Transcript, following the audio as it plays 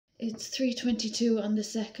It's 3:22 on the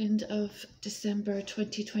 2nd of December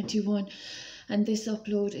 2021, and this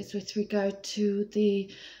upload is with regard to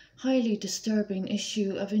the highly disturbing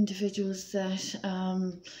issue of individuals that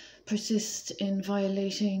persist in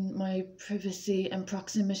violating my privacy and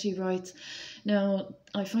proximity rights. Now,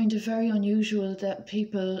 I find it very unusual that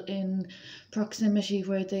people in proximity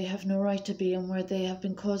where they have no right to be and where they have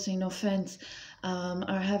been causing offence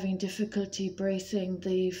are having difficulty bracing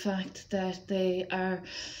the fact that they are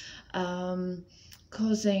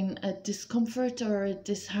causing a discomfort or a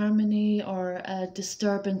disharmony or a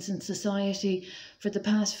disturbance in society for the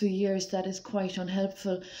past few years that is quite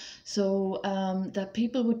unhelpful. So that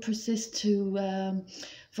people would persist to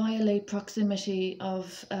violate proximity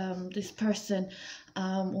of this person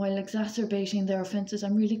while exacerbating their offences.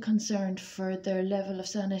 I'm really concerned for their level of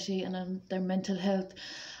sanity and their mental health.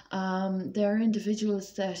 There are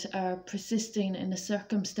individuals that are persisting in a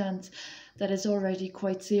circumstance that is already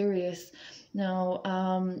quite serious. Now,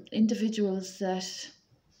 individuals that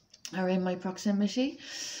are in my proximity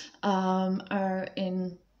are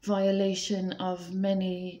in violation of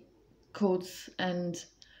many codes and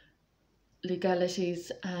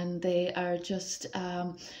legalities, and they are just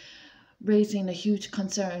raising a huge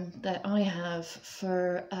concern that I have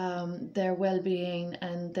for their well-being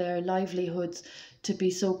and their livelihoods, to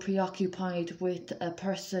be so preoccupied with a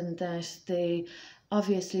person that they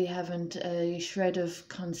obviously haven't a shred of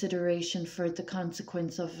consideration for the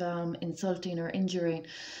consequence of insulting or injuring.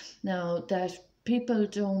 Now, that people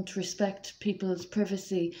don't respect people's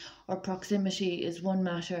privacy or proximity is one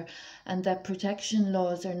matter, and that protection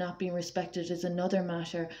laws are not being respected is another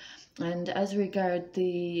matter. And as regard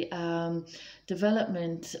the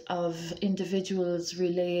development of individuals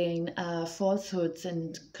relaying falsehoods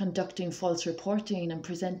and conducting false reporting and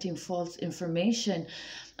presenting false information,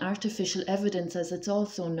 artificial evidence as it's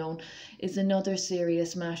also known, is another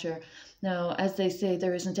serious matter. Now, as they say,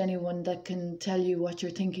 there isn't anyone that can tell you what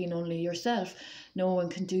you're thinking, only yourself. No one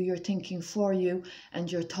can do your thinking for you,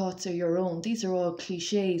 and your thoughts are your own. These are all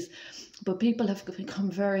cliches, but people have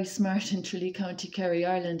become very smart in Tralee County, Kerry,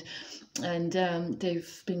 Ireland, and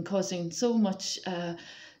they've been causing so much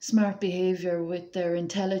smart behaviour with their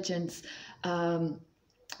intelligence.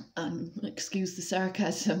 Excuse the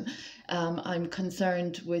sarcasm, I'm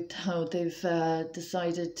concerned with how they've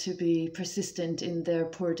decided to be persistent in their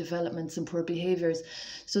poor developments and poor behaviours.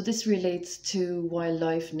 So this relates to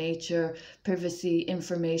wildlife, nature, privacy,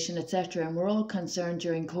 information, etc. And we're all concerned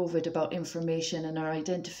during COVID about information and our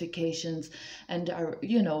identifications and our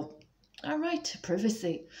right to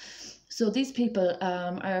privacy. So these people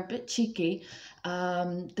are a bit cheeky.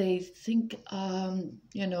 They think,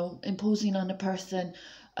 imposing on a person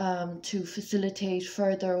to facilitate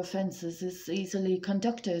further offences is easily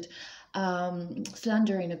conducted.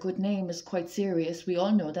 Slandering a good name is quite serious. We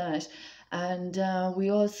all know that. And we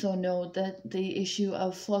also know that the issue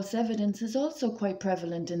of false evidence is also quite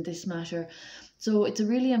prevalent in this matter. So it's a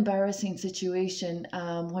really embarrassing situation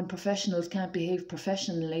when professionals can't behave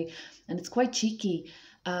professionally, and it's quite cheeky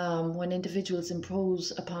when individuals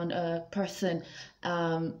impose upon a person,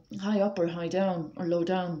 high up or high down or low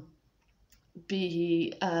down, be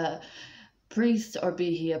he a priest or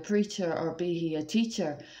be he a preacher or be he a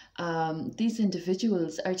teacher. These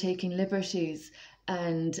individuals are taking liberties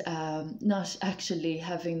and not actually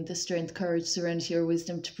having the strength, courage, serenity or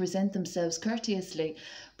wisdom to present themselves courteously,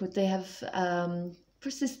 but they have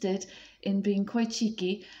persisted in being quite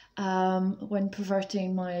cheeky when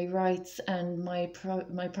perverting my rights and my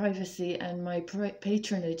privacy and my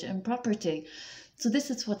patronage and property. So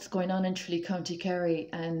this is what's going on in Tralee County, Kerry,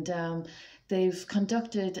 and they've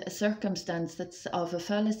conducted a circumstance that's of a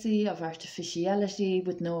fallacy, of artificiality,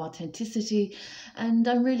 with no authenticity, and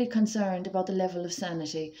I'm really concerned about the level of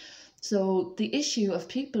sanity. So the issue of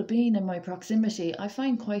people being in my proximity, I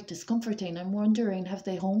find quite discomforting. I'm wondering, have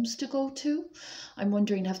they homes to go to? I'm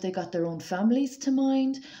wondering, have they got their own families to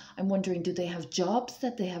mind? I'm wondering, do they have jobs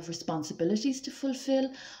that they have responsibilities to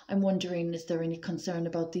fulfill? I'm wondering, is there any concern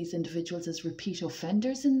about these individuals as repeat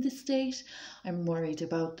offenders in this state? I'm worried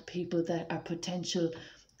about the people that are potential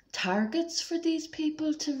targets for these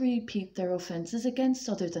people to repeat their offences against,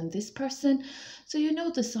 other than this person. So you know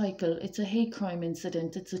the cycle. It's a hate crime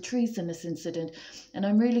incident, it's a treasonous incident, and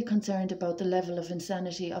I'm really concerned about the level of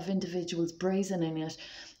insanity of individuals brazening it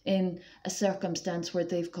in a circumstance where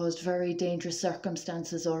they've caused very dangerous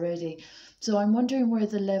circumstances already. So I'm wondering where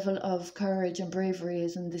the level of courage and bravery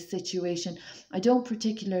is in this situation. I don't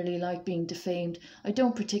particularly like being defamed. I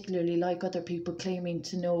don't particularly like other people claiming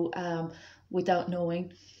to know without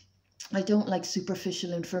knowing. I don't like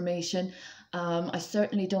superficial information. I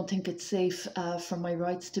certainly don't think it's safe for my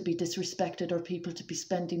rights to be disrespected or people to be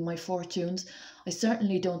spending my fortunes. I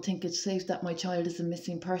certainly don't think it's safe that my child is a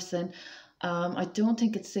missing person. I don't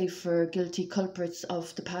think it's safe for guilty culprits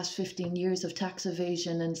of the past 15 years of tax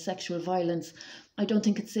evasion and sexual violence. I don't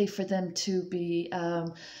think it's safe for them to be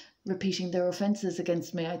repeating their offences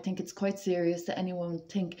against me. I think it's quite serious that anyone would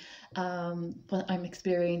think what I'm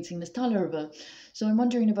experiencing is tolerable. So I'm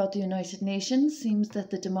wondering about the United Nations. Seems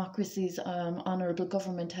that the democracy's honourable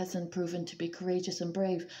government hasn't proven to be courageous and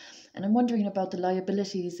brave. And I'm wondering about the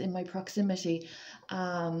liabilities in my proximity,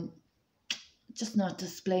 just not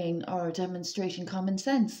displaying or demonstrating common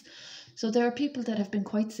sense. So there are people that have been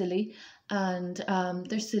quite silly, and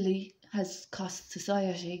their silly has cost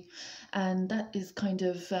society, and that is kind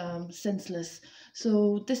of senseless.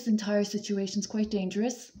 So this entire situation is quite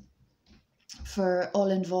dangerous for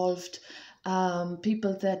all involved.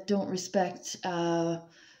 People that don't respect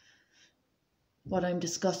what I'm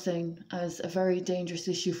discussing as a very dangerous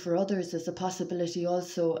issue for others as a possibility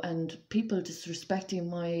also, and people disrespecting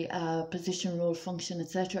my position, role, function,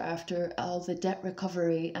 etc. after all the debt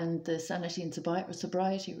recovery and the sanity and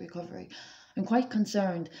sobriety recovery. I'm quite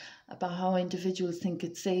concerned about how individuals think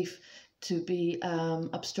it's safe to be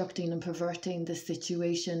obstructing and perverting this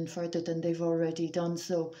situation further than they've already done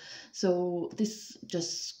so. So this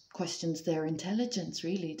just questions their intelligence,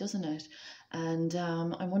 really, doesn't it? And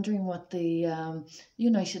I'm wondering what the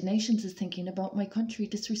United Nations is thinking about my country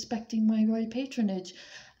disrespecting my royal patronage.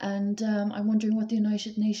 And I'm wondering what the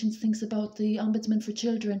United Nations thinks about the Ombudsman for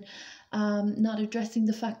Children not addressing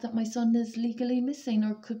the fact that my son is legally missing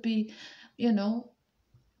or could be,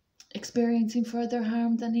 experiencing further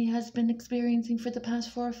harm than he has been experiencing for the past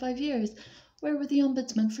 4 or 5 years. Where were the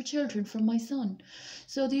Ombudsman for Children from my son?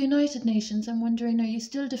 So the United Nations, I'm wondering, are you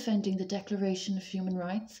still defending the Declaration of Human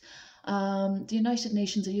Rights? The United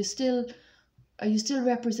Nations, are you still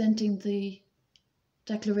representing the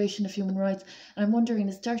Declaration of Human Rights? And I'm wondering,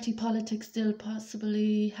 is dirty politics still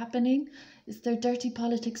possibly happening? Is there dirty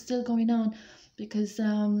politics still going on? Because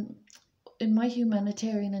in my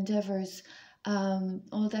humanitarian endeavours,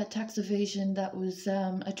 all that tax evasion that was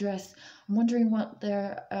addressed, I'm wondering what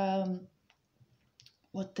they're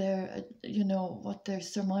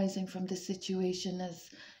surmising from this situation as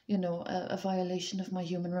a violation of my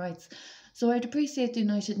human rights. So I'd appreciate the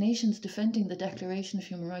United Nations defending the Declaration of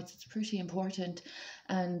Human Rights. It's pretty important,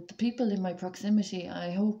 and the people in my proximity,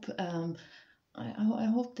 I hope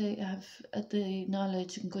they have the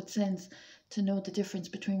knowledge and good sense to know the difference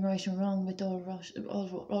between right and wrong with all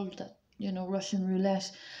that Russian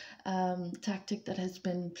roulette tactic that has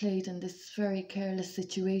been played in this very careless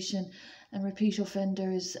situation, and repeat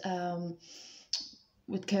offenders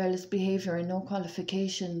with careless behaviour and no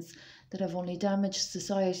qualifications that have only damaged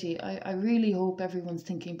society. I really hope everyone's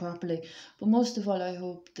thinking properly, but most of all I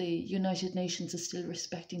hope the United Nations is still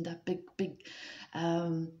respecting that big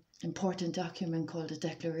important document called the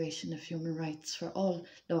Declaration of Human Rights for all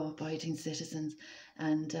law-abiding citizens.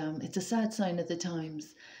 And it's a sad sign of the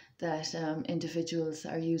times that individuals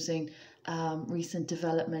are using recent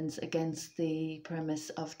developments against the premise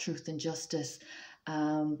of truth and justice.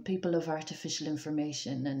 People of artificial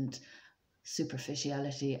information and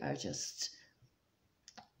superficiality are just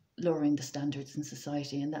lowering the standards in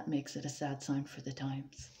society, and that makes it a sad sign for the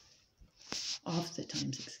times. Of the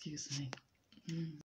times, excuse me.